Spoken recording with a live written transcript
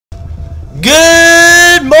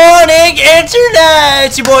Good morning, Internet!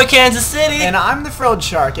 It's your boy Kansas City. And I'm the Frills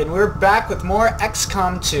Shark, and we're back with more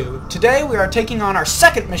XCOM 2. Today we are taking on our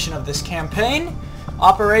second mission of this campaign,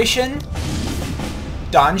 Operation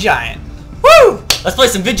Dawn Giant. Woo! Let's play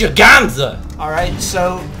some video games! Alright,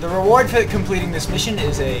 so the reward for completing this mission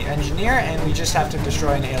is a engineer, and we just have to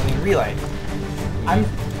destroy an alien relay.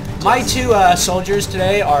 My two soldiers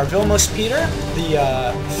today are Vilmos Peter, the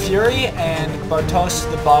Fury, and Bartos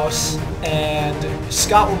the Boss, and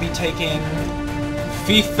Scott will be taking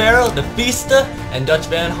Fee Farrell, the Feasta, and Dutch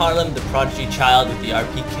Van Harlem, the prodigy child with the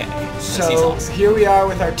RPK. So awesome. Here we are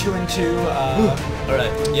with our 2 and 2.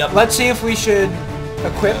 Alright, yep. Let's see if we should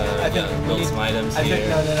equip. I think build some items I here. think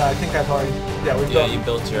no. I think I've already. Yeah, we've you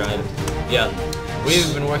built your item. Yeah.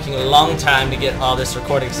 We've been working a long time to get all this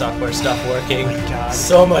recording software stuff working. Oh my God.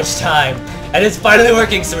 So much time. And it's finally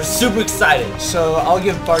working, so we're super excited. So I'll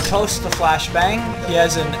give Bartos the flashbang. He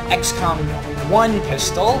has an XCOM 1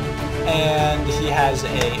 pistol, and he has a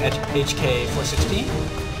HK-416.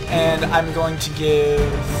 And I'm going to give...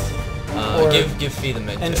 give Fee the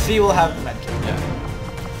medkit. And Fee will have the medkit. Yeah.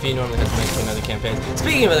 Fee normally has to make other campaigns.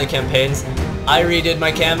 Speaking of other campaigns, I redid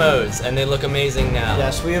my camos, and they look amazing now.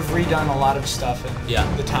 Yes, we have redone a lot of stuff in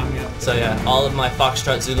the time ago. So yeah, all of my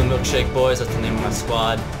Foxtrot Zulu Milkshake boys, that's the name of my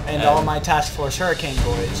squad. And all of my Task Force Hurricane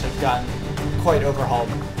boys have gotten quite overhauled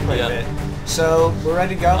quite a bit. So, we're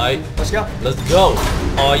ready to go? Let's go. Let's go.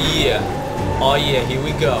 Oh yeah. Oh yeah, here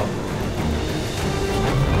we go.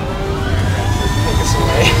 Take us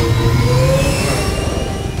away.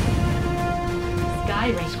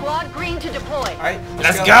 Squad green to deploy. Alright,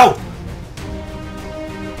 let's go!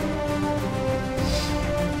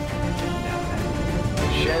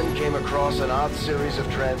 Shen came across an odd series of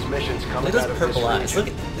transmissions coming Look out at of those purple this eyes.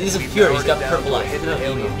 region. Look at these are Fury. He's got purple eyes. Hidden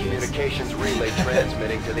alien communications relay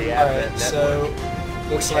transmitting to the Advent network. So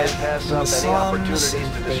looks like pass up any opportunities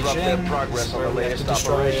to disrupt their progress on the latest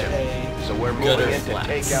operation. So we're moving in to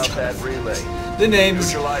take out that relay. The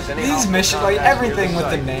names, these missions, like everything with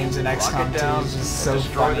the names in XCOM 2 is just so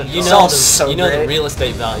funny. You know the real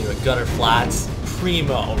estate value at Gutter Flats,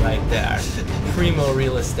 primo right there, primo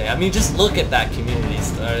real estate. I mean, just look at that community,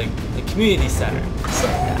 the community center. Just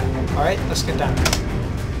look at that. All right, let's get down.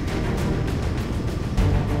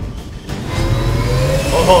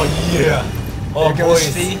 Oh yeah! Oh boys,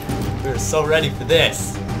 Fee. we're so ready for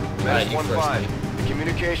this. Alright, you first. 1-5. The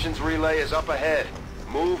communications relay is up ahead.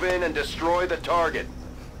 Move in and destroy the target.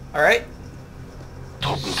 Alright.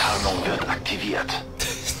 Truppentarnung wird aktiviert.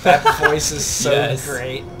 That voice is so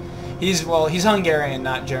great. He's Hungarian,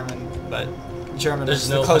 not German, but German is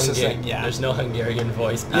the closest thing. Yeah. There's no Hungarian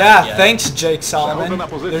voice. Yeah, thanks, Jake Solomon.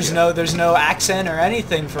 There's no accent or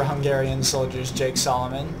anything for Hungarian soldiers, Jake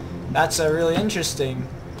Solomon. That's really interesting.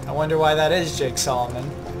 I wonder why that is, Jake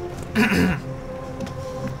Solomon. I'm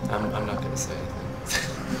not gonna say anything.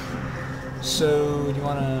 So, do you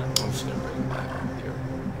wanna... I'm just gonna bring it back here.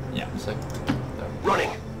 Yeah. It's like... Running!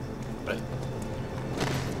 Right.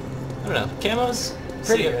 I don't know. Camos?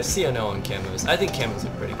 Pretty good. See or no on camos. I think camos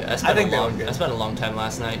are pretty good. I spent a long time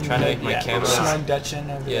last night trying to make my camos... Snug Dutchin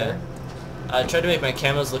over there. I tried to make my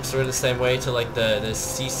camos look sort of the same way to like the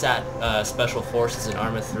CSAT Special Forces in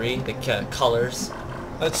Arma 3. The colors.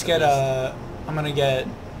 Let's get I'm gonna get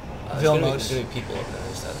Vilmos. There's gonna be people over there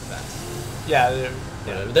instead of fast. Yeah, they're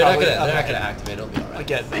not gonna activate. It'll be alright.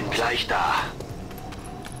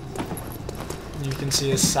 You can see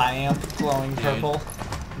his cyan glowing purple,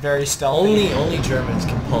 very stealthy. Only Germans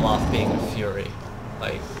can pull off being a Fury.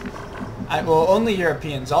 Like, well, only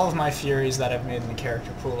Europeans. All of my Furies that I've made in the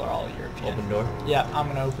character pool are all European. Open door. Yeah, I'm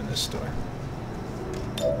gonna open this door.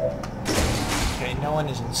 Okay, no one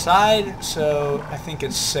is inside, so I think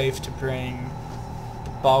it's safe to bring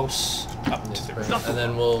the boss up to the roof. And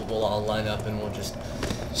then we'll all line up and we'll just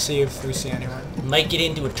see if we see anyone. Might get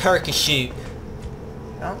into a turkey shoot.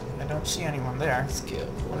 No, I don't see anyone there. Let's go.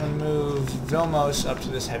 I'm gonna move Vilmos up to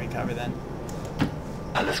this heavy cover then.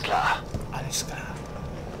 Alles klar. Alles klar.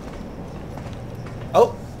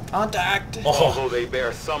 Oh! Contact! Although they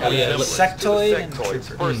bear some resemblance Sectoid to the sectoids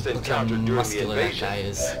first encountered during the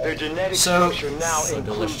invasion, their genetic structure now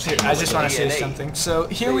includes I just want to say something. So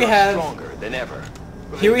here we have have, stronger than ever.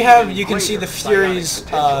 you can see the Fury's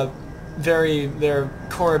their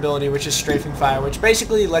core ability, which is strafing fire, which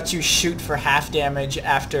basically lets you shoot for half damage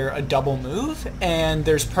after a double move, and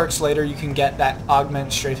there's perks later you can get that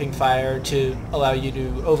augment strafing fire to allow you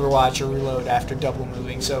to overwatch or reload after double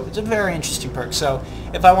moving, so it's a very interesting perk. So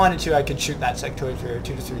if I wanted to, I could shoot that sectoid for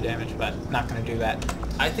 2 to 3 damage, but not going to do that.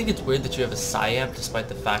 I think it's weird that you have a SciAmp despite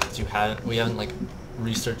the fact that we haven't like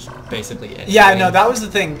research basically anything. Yeah, no, that was the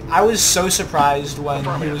thing. I was so surprised when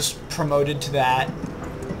he was promoted to that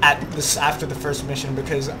after the first mission,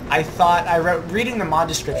 because I thought, reading the mod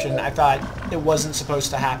description, I thought it wasn't supposed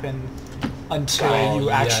to happen until you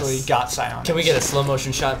actually got psionics. Can we get a slow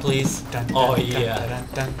motion shot, please? Oh yeah.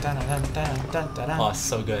 Oh,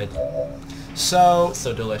 so good. So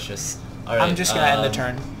delicious. All right, I'm just gonna end the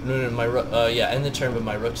turn. No, my end the turn, but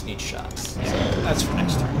my rooks need shots. So. That's for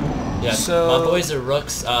next turn. Yeah, so my boys are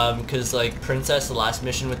rooks, because like Princess, the last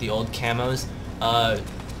mission with the old camos,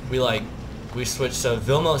 we switched. So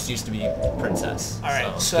Vilmos used to be Princess. All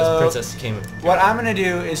right, so Princess came. What I'm gonna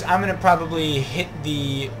do is I'm gonna probably hit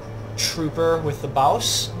the trooper with the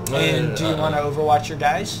boss. And do you want to overwatch your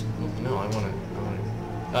guys? No, I want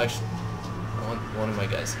one of my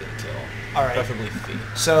guys to get a kill. All right. Preferably Fee.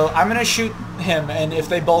 So I'm gonna shoot him, and if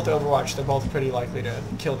they both overwatch, they're both pretty likely to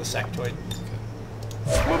kill the sectoid.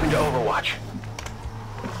 Moving to Overwatch.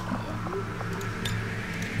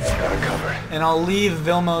 Got it covered. And I'll leave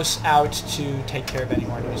Vilmos out to take care of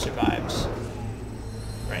anyone who survives.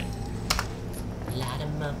 Right. Light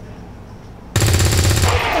him up.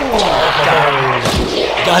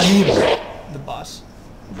 Got him. The boss.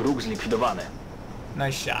 Wróg zlikwidowany.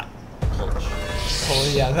 Nice shot. Polish.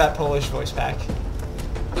 Yeah, that Polish voice pack.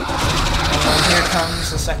 And here comes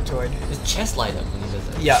the sectoid. His chest light up when he does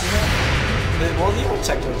that. Yeah. Well, the old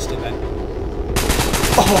sectoids did that.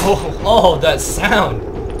 Oh, that sound!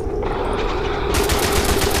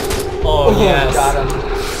 Oh, yes.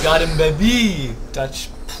 Got him, baby! Dutch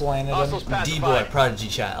planted him. D-boy, prodigy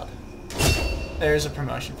child. There's a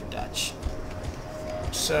promotion for Dutch.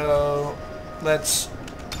 So, let's...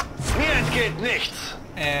 Mir entgeht nichts.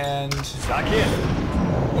 And...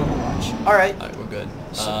 Overwatch. Alright. Alright, we're good.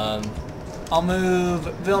 I'll move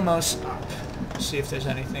Vilmos up. See if there's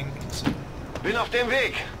anything. Bin auf dem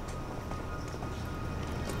Weg.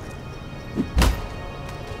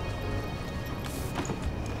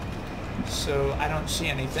 So I don't see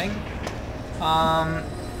anything.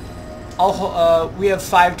 We have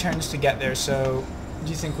 5 turns to get there, so do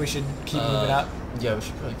you think we should keep moving up? Yeah, we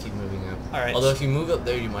should probably keep moving up. Alright. Although if you move up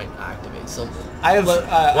there, you might activate something. I have...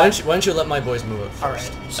 why don't you let my boys move up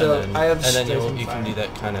first? Alright, so I have and then strafing you can fire. do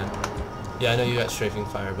that kind of... Yeah, I know you got strafing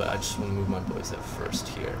fire, but I just want to move my boys up first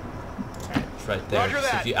here. Alright. It's right there. Roger So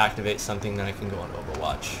that. if you activate something, then I can go on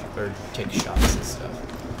Overwatch. Or take shots and stuff.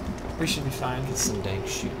 We should be fine. Get some dank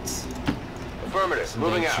shoots. Affirmative. Some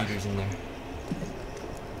Moving dank out. shooters in there.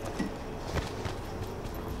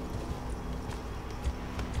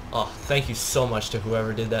 Oh, thank you so much to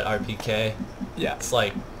whoever did that RPK. Yeah. It's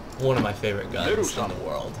like one of my favorite guns in the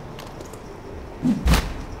world.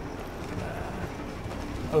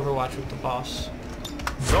 Overwatch with the boss.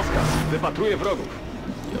 Rozkaz. Wypatruję wrogów.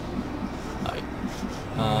 Yep.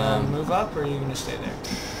 Move up, or are you gonna stay there?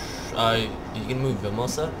 You can move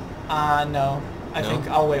Vilmos up? No. I think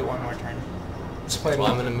I'll wait one more turn. Let's play Well,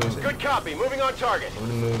 I'm gonna move. Good copy. Moving on target. I'm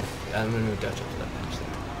gonna move Dutch up to that bench there.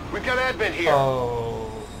 We've got admin here.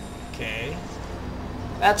 Okay.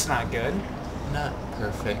 That's not good. Not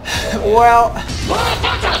perfect. Well,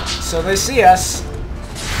 so they see us.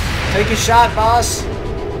 Take a shot, boss.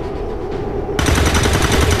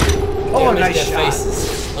 Oh, Damage nice their shot.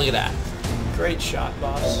 faces. Look at that. Great shot,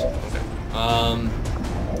 boss. Okay.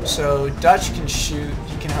 So Dutch can shoot.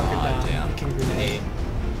 He can hunker down. Damn. He can grenade.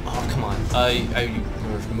 Oh, come on. You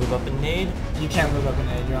move up and nade? You can't move up and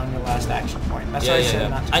nade. You're on your last action point. That's Yeah, why I yeah, said yeah.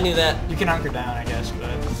 not to. I knew that. You can hunker down, I guess, but.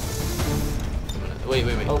 Wait.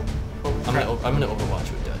 Oh, I'm gonna Overwatch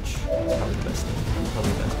with Dutch. It's probably the best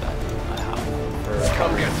bet I have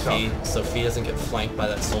Come get for Fee, so Fee doesn't get flanked by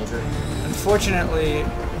that soldier. Unfortunately,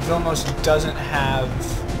 Vilmos doesn't have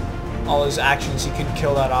all his actions. He could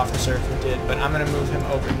kill that officer if he did, but I'm gonna move him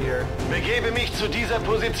over here. Begebe mich zu dieser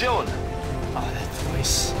Position. Oh, that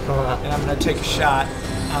voice. And I'm gonna take a shot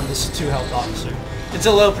on this 2 health officer. It's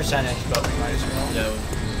a low percentage, but we might as well. Yeah, we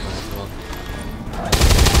might as well.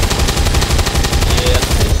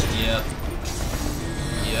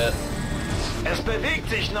 Yep. Es bewegt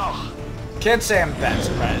sich noch. Can't say I'm that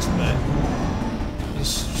surprised, but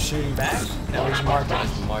he's shooting back. No, he's marking.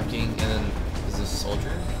 He's marking, and then is this a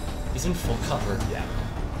soldier? He's in full cover. Yeah.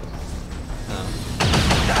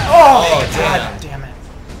 Oh, God damn it.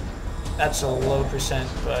 That's a low percent,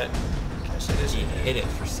 but I guess it is. He hit it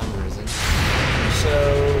for some reason. So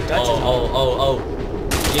Dutch is Oh.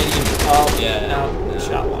 Get him. Oh, Yeah. no,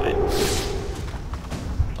 shot wide.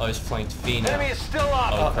 Oh, he's flanked Fee now. Enemy is still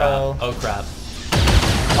up. Oh crap. Oh crap.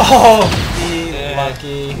 Oh, he Yeah,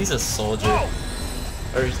 lucky. He's a soldier.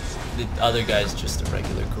 Or The other guy's just a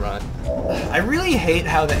regular grunt. I really hate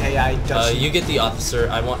how the AI doesn't... You get the officer.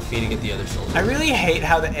 I want Fee to get the other soldier. I really hate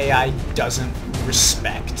how the AI doesn't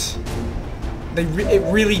respect. It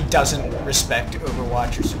really doesn't respect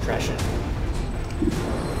Overwatch or suppression.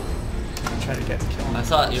 Try to get the kill. I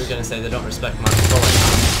thought you were gonna say they don't respect my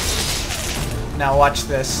bullet. Now watch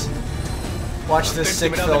this. Watch this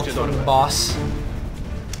sick filth from the boss.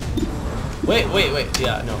 Wait.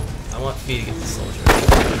 Yeah, no. I want Fee to get the soldier.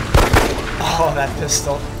 Oh, that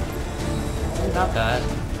pistol. Not bad.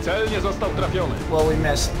 Cel nie został trafiony. Well, we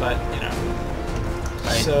missed, but, you know.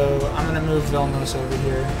 Right. So, I'm gonna move Vilmos over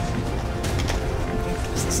here.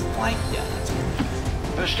 Is this a flank? Yeah, that's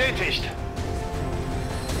good. Bestätigt.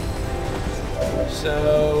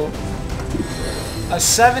 So, a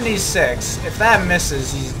 76. If that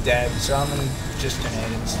misses, he's dead. So I'm gonna just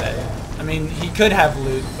grenade instead. I mean, he could have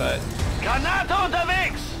loot, but Granate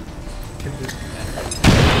unterwegs! could be.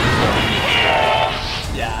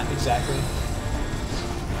 Yeah, exactly.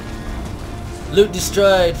 Loot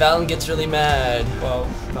destroyed. Valen gets really mad. Well,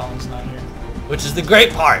 Valen's not here. Which is the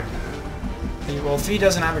great part. Well, Fee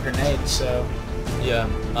doesn't have a grenade, so Yeah.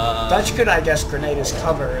 Dutch could, I guess, grenade his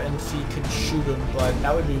cover, and Fee could shoot him, but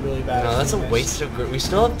that would be really bad. No, if that's he a missed. waste of. We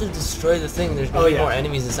still have to destroy the thing. There's Oh, many yeah. more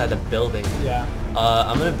enemies inside the building. Yeah.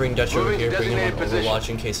 I'm gonna bring Dutch over Moving here, to bring him on designated Overwatch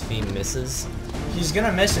in case Fee misses. He's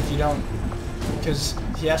gonna miss if you don't, because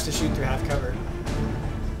he has to shoot through half cover.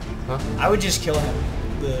 Huh? I would just kill him.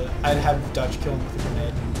 I'd have Dutch kill him with a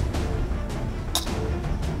grenade.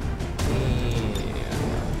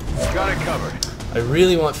 Yeah. Got it covered. I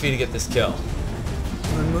really want Fee to get this kill.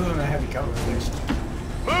 I'm gonna move him a heavy cover first.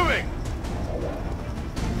 Moving!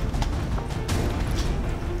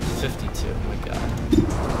 52. Oh my god.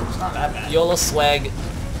 It's not that bad. YOLO swag.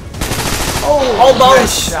 Oh, Bose!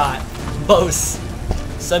 nice shot. Bose.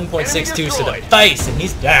 7.62 to the destroyed. face, and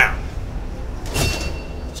he's down.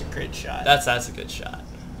 It's a great shot. That's a good shot.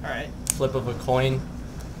 All right. Flip of a coin.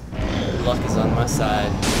 Luck is on my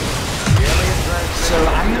side. So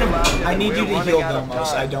I need you to heal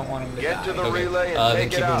Vilmos. I don't want him to Get to die. the Okay. relay and Then take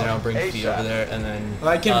keep it him out. there. I'll bring Fee over there, and then. Well,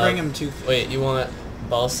 I can bring him to Fee. Wait, you want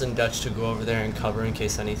Boss and Dutch to go over there and cover in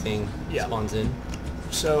case anything Yeah. spawns in?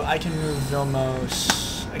 So I can move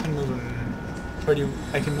Vilmos. I can move him. Where do you?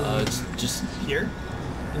 I can move him It's just here,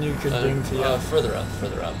 and you could bring Fee up. further up.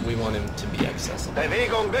 We want him to be accessible.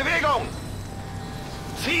 Bewegung, Bewegung!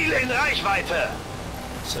 Ziel in Reichweite!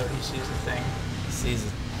 So he sees the thing. Sees.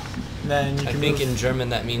 Then you I can think move, in German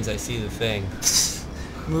that means I see the thing.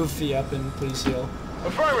 move Fee up and please heal.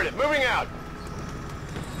 Affirmative, moving out!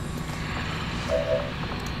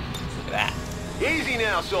 Look at that. Easy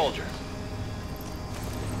now, soldier.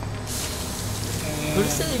 Who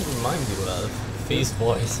does it remind you of? Fee's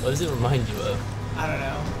voice. What does it remind you of? I don't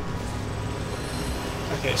know.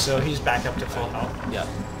 Okay, so he's back up to full health. Yeah.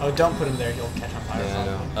 Oh, don't put him there. He'll catch on fire. Yeah, I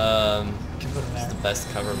know. You can put him It's there. the best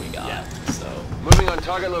cover we got. Yeah. So, Moving on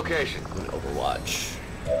target location. I'm gonna Overwatch.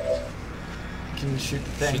 You can shoot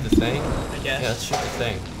the thing. Shoot the thing? I guess. Yeah, let's shoot the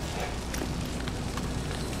thing.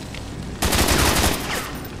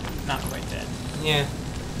 Not quite dead. Yeah.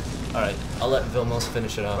 Alright, I'll let Vilmos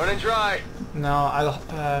finish it off. Running dry. No,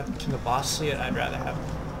 can the boss see it? I'd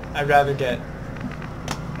rather get...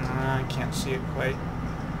 I can't see it quite.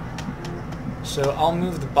 So I'll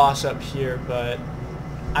move the boss up here, but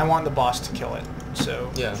I want the boss to kill it. So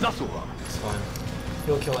Yeah, Zasuwa. it's fine.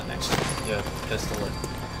 he'll kill it next time. Yeah, pistol it.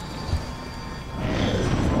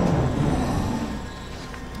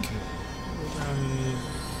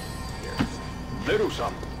 Here.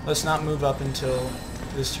 Wyruszam. Let's not move up until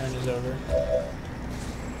this turn is over.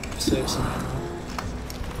 Save some ammo.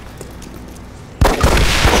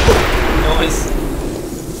 Noise!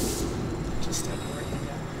 Just start working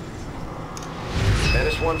again.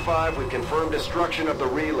 Menace 1-5, we've confirmed destruction of the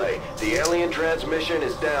relay. The alien transmission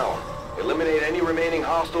is down. Eliminate any remaining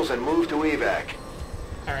hostiles and move to evac.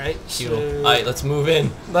 Alright, Cool. so... Alright, let's move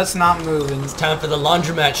in. let's not move and... Time for the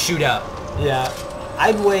laundromat shootout. Yeah.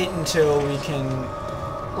 I'd wait until we can...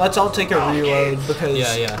 Let's all take a reload because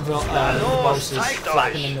Yeah. the boss is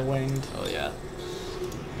flapping in the wind. Oh yeah.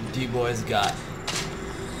 D-boys got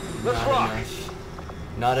Let's not rock. enough.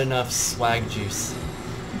 Not enough swag juice.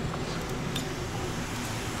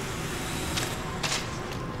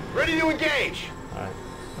 Ready to engage. Alright.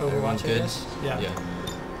 Overwatch, I good? guess? Yeah. Yeah.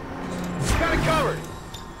 Got it covered.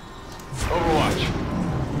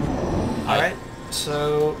 Overwatch. Alright,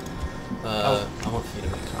 so... I want you to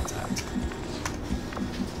make contact.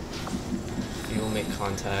 You will make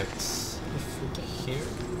contact If we get here.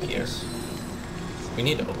 I Here. guess. We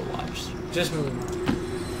need to Overwatch. Just move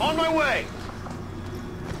him. On my way.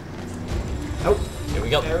 Nope. Here we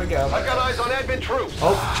go. There we go. I've got eyes on admin troops.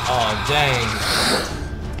 Oh dang.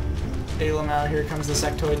 Alamau, here comes the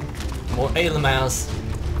sectoid. More Alamaus.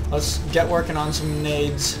 Let's get working on some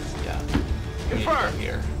nades. Yeah. We need to go Confirm.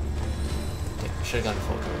 here. Damn, should have gone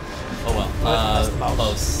full cover. Oh well. That's the mouse.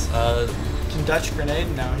 Close. Can Dutch grenade?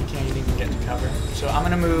 No, he can't even get to cover. So I'm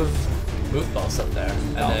gonna move. Move Boss up there,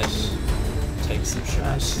 and then take some I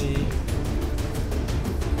shots. see.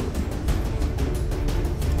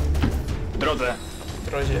 Drodze.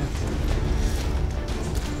 Drozie.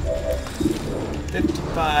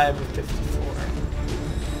 55 or 54.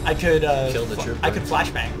 I could Kill the trooper. I could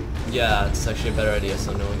flashbang. Yeah, it's actually a better idea,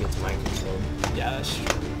 so no one gets mind controlled. Yeah, that's true.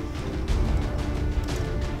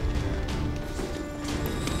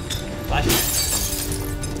 Flashbang.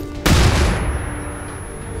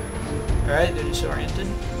 Alright, they're disoriented.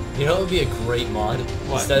 You know what would be a great mod?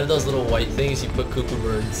 What? Instead of those little white things, you put cuckoo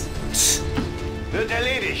birds. Wird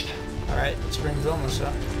erledigt. Alright, let's bring Vilmos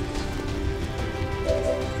up.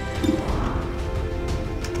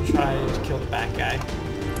 Try to kill the back guy.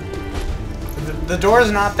 The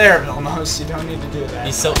door's not there, Vilmos. You don't need to do that.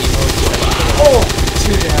 He's so emotional. Oh!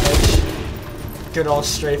 2 damage. Good old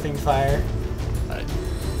strafing fire. Alright.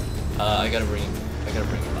 I gotta bring him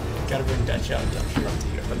up. Gotta bring Dutch out. Up to here.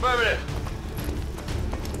 Affirmative.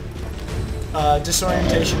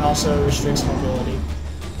 Disorientation also restricts mobility.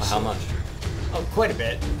 How much? Oh, quite a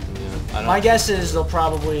bit. Yeah, I don't. My guess is they'll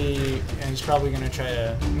probably, and he's probably gonna try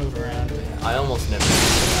to move around. I almost never.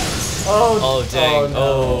 Oh! Oh dang!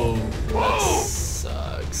 Oh, no. That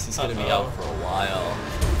sucks. He's gonna be out for a while.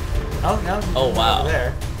 Oh no! Oh, he's wow. Over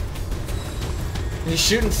there. He's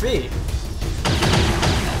shooting Fee.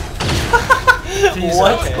 Fee's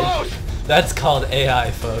What? okay. Close. That's called AI,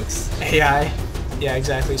 folks. AI. Yeah,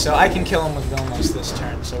 exactly. So I can kill him with Vilmos this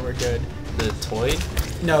turn, so we're good. The toy?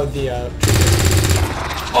 No, the You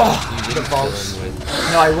the didn't balls. kill him with.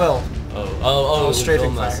 No, I will. Oh,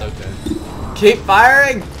 strafing Vilmos, fire. okay. Keep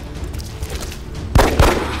firing!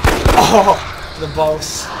 Oh, the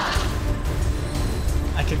boss.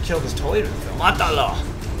 I could kill this toy with Vilmos. Matalo!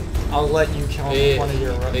 I'll let you kill him with one of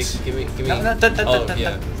your runs. Give me. No, no, Oh,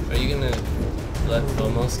 yeah. Are you gonna let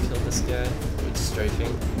Vilmos kill this guy with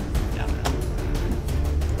strafing? Yeah, I'm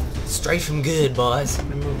Strafe him good, boys.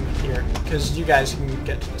 gonna move him here, because you guys can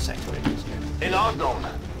get to the sectoid easier. In Ordnung.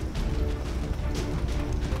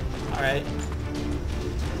 Alright.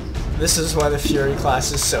 This is why the Fury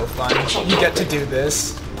class is so fun. You get to do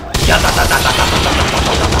this.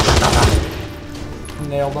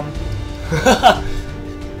 Nailed him.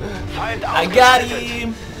 Feind I got ausgeschaltet.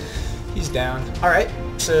 him! He's down. Alright,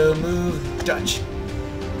 so move Dutch.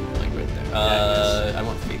 Like right there. I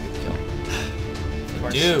want Fake to kill. Of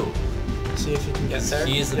course. Do. See if you can get there.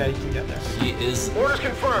 He is Yeah, you can get there. He is Orders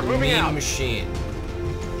confirmed. a Moving mean out. machine.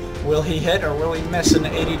 Will he hit or will he miss an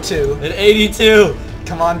 82? At 82!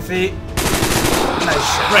 Come on, feet. Nice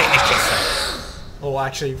shot. Right in the kisser. Oh,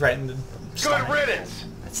 actually, right in the Good stomach. riddance.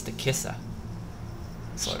 That's the kisser.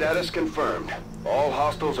 Status confirmed. All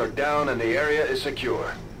hostiles are down and the area is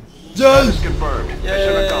secure. Done! Status confirmed.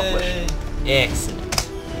 Mission accomplished. Yay. Excellent.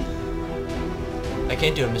 I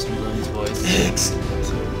can't do a Mr. Balloon's voice. Excellent.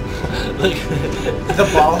 Look. The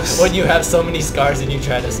boss. When you have so many scars and you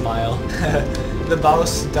try to smile. The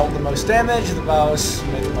boss dealt the most damage, the boss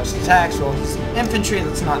made the most attacks. Well, he's infantry,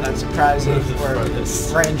 that's not that surprising. Moved the Or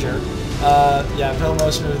furthest. ranger. Yeah,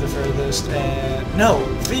 Vilmos moved the furthest, and... No!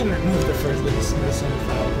 Fee moved the furthest. That's in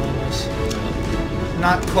front of Vilmos.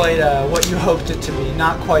 Not quite what you hoped it to be.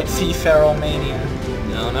 Not quite Fee Feral Mania.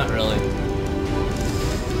 No, not really.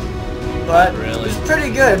 But Really? it's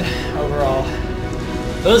pretty good, overall.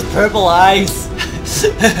 Those purple eyes!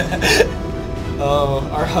 Oh,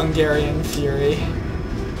 our Hungarian Fury.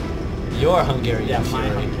 You're Hungarian Yeah, Fury. my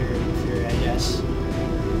Hungarian Fury, I guess.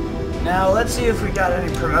 Now, let's see if we got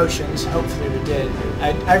any promotions. Hopefully we did.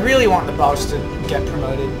 I really want the boss to get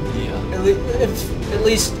promoted. Yeah. At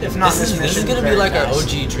least, if not This is mission, gonna be very like fast. our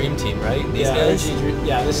OG dream team, right? These Yeah, guys.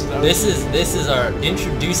 yeah, this is the OG. This is our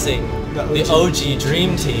introducing The the OG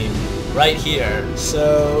dream team right here.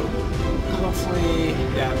 So, hopefully,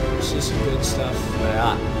 yeah, we'll see some good stuff.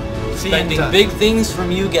 Yeah. Fee Expecting and big things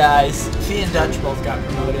from you guys. Fee and Dutch both got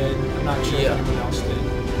promoted. I'm not sure Yeah. if anyone else did.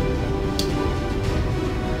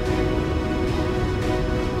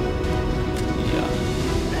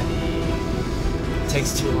 Yeah.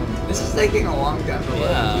 Takes too long. This is taking a long time to load.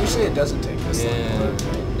 Yeah. Usually it doesn't take this long to Yeah. load,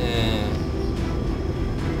 right? Yeah.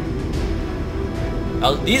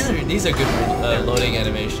 Oh, these are good loading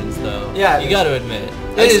animations, though. Yeah, you it got to admit.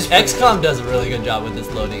 It is pretty XCOM does a really good job with this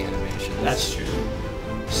loading animation. That's true.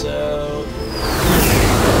 So...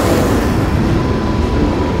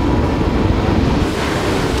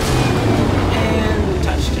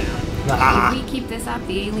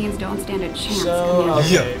 The aliens don't stand a chance. So,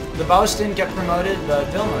 Commander. okay. The boss didn't get promoted, but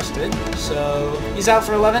Vilmos did. So, he's out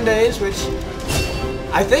for 11 days, which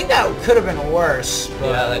I think that could have been worse. But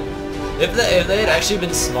Yeah, like, if they had actually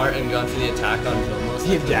been smart and gone for the attack on Vilmos,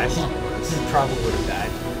 he probably would have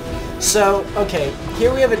died. So, okay,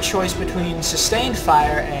 here we have a choice between Sustained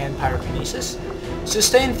Fire and Pyrokinesis.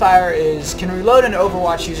 Sustained Fire can reload an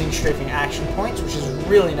Overwatch using strafing action points, which is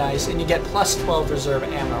really nice, and you get plus 12 reserve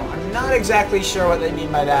ammo. I'm not exactly sure what they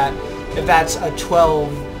mean by that, if that's a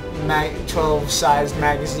 12-sized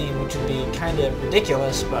magazine, which would be kind of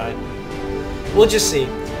ridiculous, but we'll just see.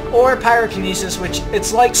 Or Pyrokinesis, which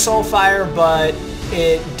it's like Soulfire, but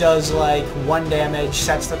it does like 1 damage,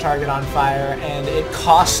 sets the target on fire, and it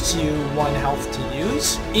costs you 1 health to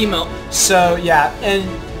use. Emo. So yeah, and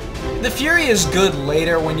the Fury is good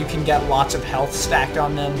later when you can get lots of health stacked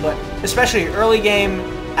on them, but especially early game,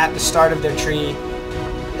 at the start of their tree,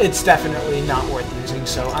 it's definitely not worth using,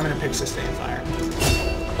 so I'm going to pick Sustained Fire.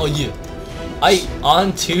 Oh yeah.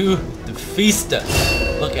 On to the Fiesta.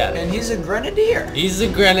 Look at it. And he's a Grenadier. He's a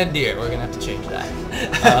Grenadier. We're going to have to change that.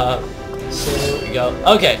 So here we go.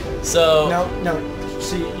 Okay, so... No,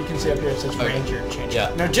 see, you can see up here it says Ranger. Change.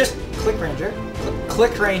 Yeah. No, just click Ranger.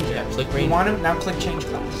 Click Ranger. Yeah, click Ranger. You want him? Now click Change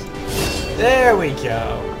Class. There we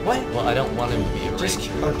go. What? Well, I don't want him to be a Just-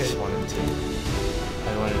 Ranger. okay. I just want him to...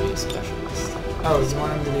 I want him to be a specialist. Oh, you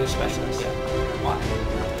want him to be a specialist? Yeah. Why?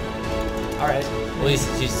 Alright. Well, he's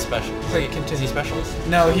a specialist. Click Is he continue. a specialist?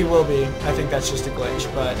 No, he will be. I think that's just a glitch,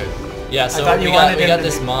 but... Yeah, so thought we you got wanted him to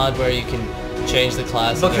this be- mod where you can change the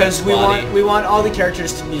class. Because of their body. we want all the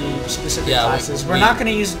characters to be specific Yeah, classes. We're not going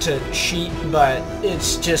to use it to cheat, but it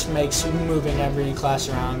just makes moving every class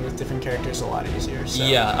around with different characters a lot easier. So.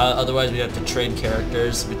 Yeah, otherwise we have to trade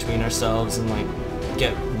characters between ourselves and like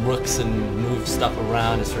get rooks and move stuff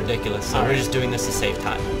around. It's ridiculous. So we're Alright. just doing this to save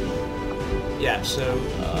time. Yeah, so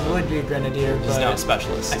he would be a Grenadier, He's but now a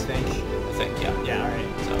specialist. I think. Yeah. Yeah, alright.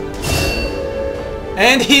 So.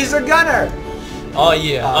 And he's a gunner! Oh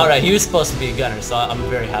yeah. Alright, he was supposed to be a gunner, so I'm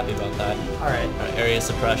very happy about that. Alright. Area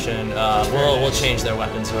suppression. We'll change their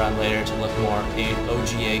weapons around later to look more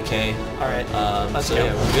OGAK. Alright. Let's so go.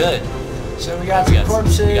 yeah, we're good. So we got some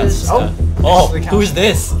corpses. We got some stuff. Oh, Who's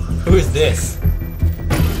this? Who is this?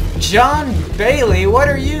 John Bailey, what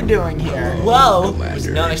are you doing here? Whoa! Was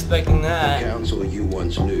not expecting that. Council you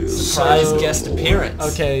once knew. Surprise guest appearance.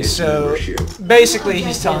 Okay, so basically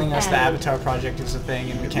he's telling us the Avatar project is a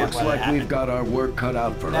thing and we can't Looks let it like happen. we've got our work cut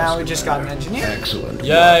out for us. Now we just got an Commander. engineer. Excellent.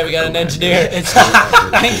 Yay, we got an engineer. It's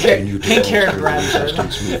pink haired Bradford.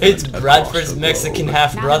 It's Bradford's Mexican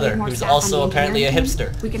half Now that we brother, have more who's staff also on the apparently a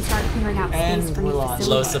engineering hipster. team, we can start clearing out And space for new Mulan.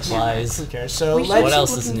 Low facilities. supplies. Who cares? So We should let's What keep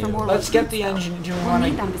else is looking for new? more let's get the recruits, engine. Do we though. We'll want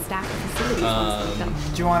need to them to staff the facilities once it's done.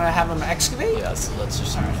 do you want to have them excavate? Yeah, so let's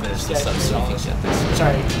just finish let's this get up so we can these get this.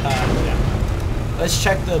 Sorry. Yeah. Let's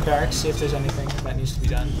check the barracks, see if there's anything that needs to be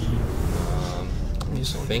done. I don't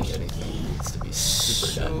think anything needs to be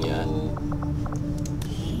super done yet.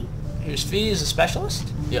 Here's Fee is a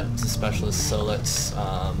specialist. Yeah, it's a specialist, so let's,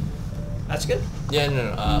 That's good. yeah,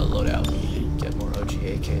 no, load out. We need to get more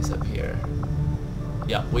OGAKs up here.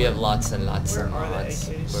 Yeah, we have lots and lots Where and are the lots.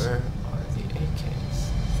 AKs? Where are the AKs?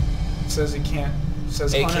 It says it can't. It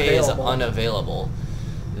says AK is unavailable. unavailable.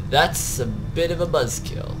 That's a bit of a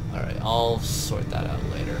buzzkill. Alright, I'll sort that out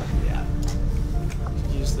later. Yeah.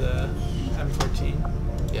 Use the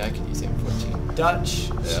M14. Yeah, I could use M14. Dutch.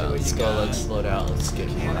 Yeah, let's go, let's load out, let's get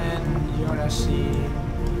more. Cannon,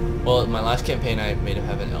 UNSC. Well, my last campaign I made him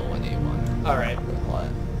have an L1A1. Alright. What?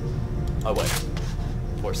 Oh wait.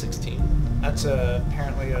 416, That's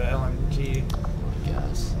apparently a LMG. I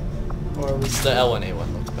guess. Or we The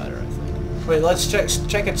L1A1 looks better, I think. Wait, let's check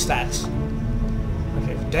its stats.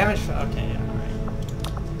 Okay, damage. Okay, yeah, alright.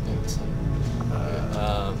 Yeah, it's,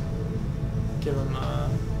 Give him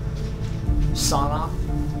Sauna.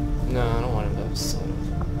 no, I don't want him to have soda.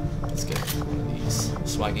 Let's get one of these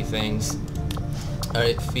swaggy things.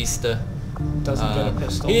 Alright, Fiesta. Doesn't get a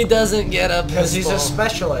pistol. He doesn't get a pistol. Because he's a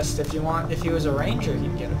specialist. If he was a ranger,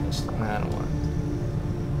 he'd get a pistol. I don't want.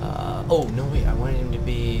 Oh no, wait! I wanted him to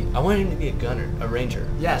be a gunner, a ranger.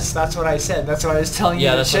 Yes, that's what I said. That's what I was telling Yeah,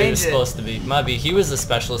 you to that's what he change was it. supposed to be. Might be. He was a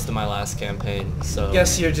specialist in my last campaign, so.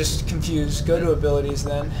 Guess you're just confused. Go to abilities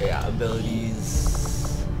then. Yeah, abilities.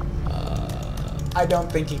 I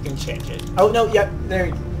don't think you can change it. Oh no, yep,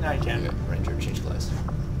 there. No, you can. Okay, ranger, change class.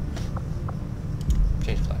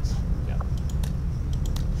 Change class. Yeah.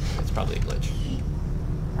 It's probably a glitch.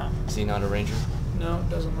 Huh. Is he not a ranger? No, it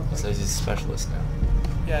doesn't look It like. says he's a specialist now.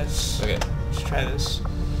 Yeah, it's, Okay. let's try this.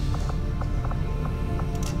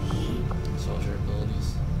 Soldier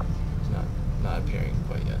abilities. It's not appearing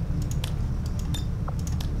quite yet.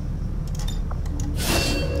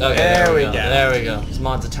 Okay, There we go. There we go. This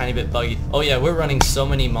mod's a tiny bit buggy. Oh yeah, we're running so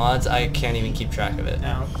many mods, I can't even keep track of it.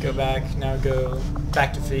 Now go back. Now go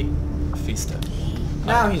back to Fee. Fista.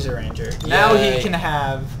 Now he's a ranger. Now Yay. he can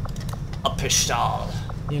have. A pistol.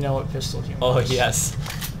 You know what pistol he Oh wants. yes.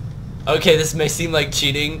 Okay, this may seem like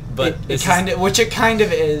cheating, but it kind of, which it kind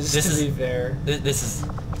of is. This to is be fair. This is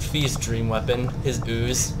Fee's dream weapon. His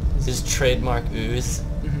ooze. His trademark ooze.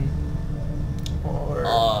 Or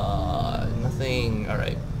Nothing. All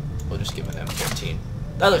right. We'll just give an M14.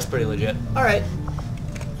 That looks pretty legit. all right.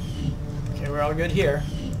 Okay, we're all good here.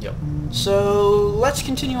 Yep. So let's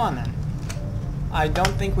continue on then. I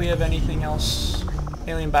don't think we have anything else.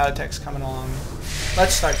 Alien biotech's coming along.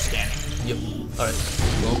 Let's start scanning. Yep. All right.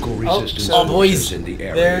 Local resistance so boys, in the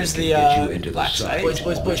area there's can the, get you into the black site, site.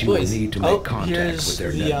 Boys, but you will need to make Oh, contact here's with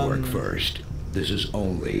their the, network first. This is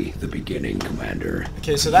only the beginning, Commander.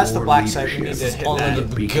 Okay, so that's the Your black site. We need leadership to hit Only that.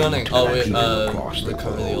 the beginning. Oh wait. Across the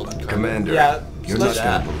Recover the old globe. cargo. Commander, Yeah, you're let's, not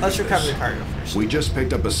gonna believe let's recover this. the cargo first. We just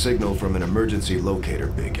picked up a signal from an emergency locator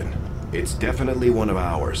beacon. It's definitely one of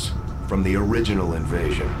ours, from the original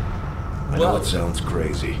invasion. I know Well- it sounds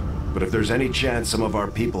crazy, but if there's any chance some of our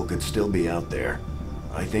people could still be out there,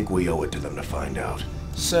 I think we owe it to them to find out.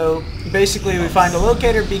 So basically, we find a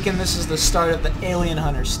locator beacon. This is the start of the alien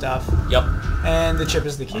hunter stuff, Yep. and the chip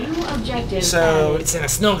is the key. New objective So added. It's in a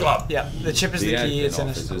snow globe. yeah, the chip is The the key. admin It's in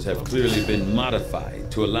a officers have clearly been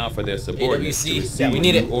modified to allow for their subordinates to AWC. receive We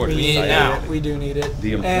need it. new orders. We need it now. We do need it.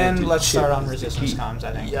 The And implanted let's start chip on is the resistance key. comms,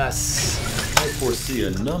 I think. Yes. I foresee a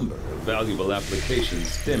number of valuable applications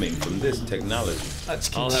stemming from this technology.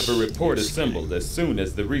 Let's I'll have a report assembled as soon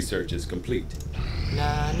as the research is complete.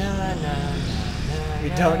 Na na na na. We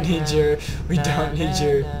don't need your. We don't need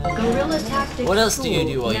your. Guerrilla tactics. What else do you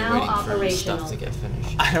tool do while you're now waiting for operational. stuff to get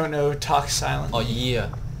finished? I don't know. Talk silent. Oh yeah.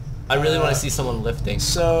 I really want to see someone lifting.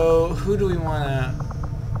 So who do we want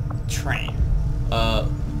to train? We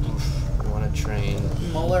want to train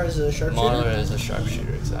Muller is a sharpshooter. Mahler as a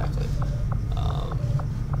sharpshooter, exactly.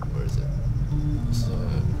 Where is it? So,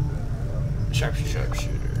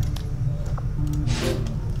 sharpshooter.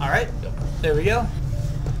 All right. Yep. There we go.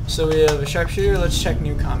 So we have a sharpshooter. Let's check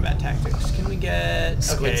new combat tactics. Can we get?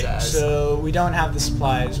 Squid Okay. size. So we don't have the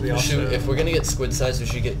supplies. We also. If we're gonna get squid size, we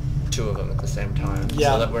should get 2 of them at the same time,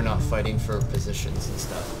 Yeah. so that we're not fighting for positions and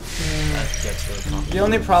stuff. That gets really complicated. The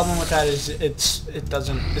only problem with that is it's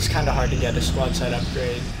kind of hard to get a squad side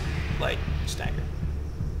upgrade like stagger.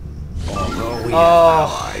 Although we Oh.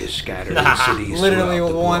 have allies scattered in cities Literally throughout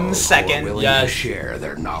the 1 globe second. who are willing Yes. to share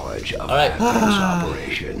their knowledge of All right. Adam's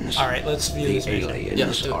operations. All right, let's view The this mission. aliens Yeah,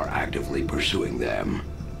 let's do it. are actively pursuing them.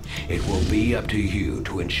 It will be up to you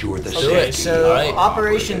to ensure the do Okay, it. safety so of Alright.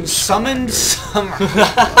 Operation operatives, Summoned Commander.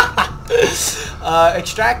 Summer.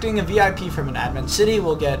 Extracting a VIP from an admin city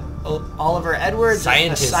will get Oliver Edwards,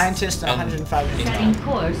 Scientist. a scientist, and And- 105 Setting intel.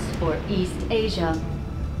 course for East Asia.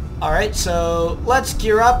 All right, so let's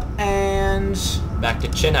gear up and. Back to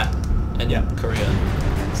China and Yep. Korea,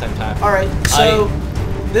 same time. All right, so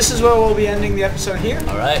this is where we'll be ending the episode here.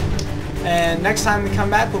 All right. And next time we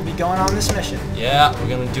come back, we'll be going on this mission. Yeah, we're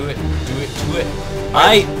gonna do it. Do it. All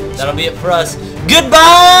right. That'll be it for us.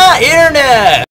 Goodbye, internet.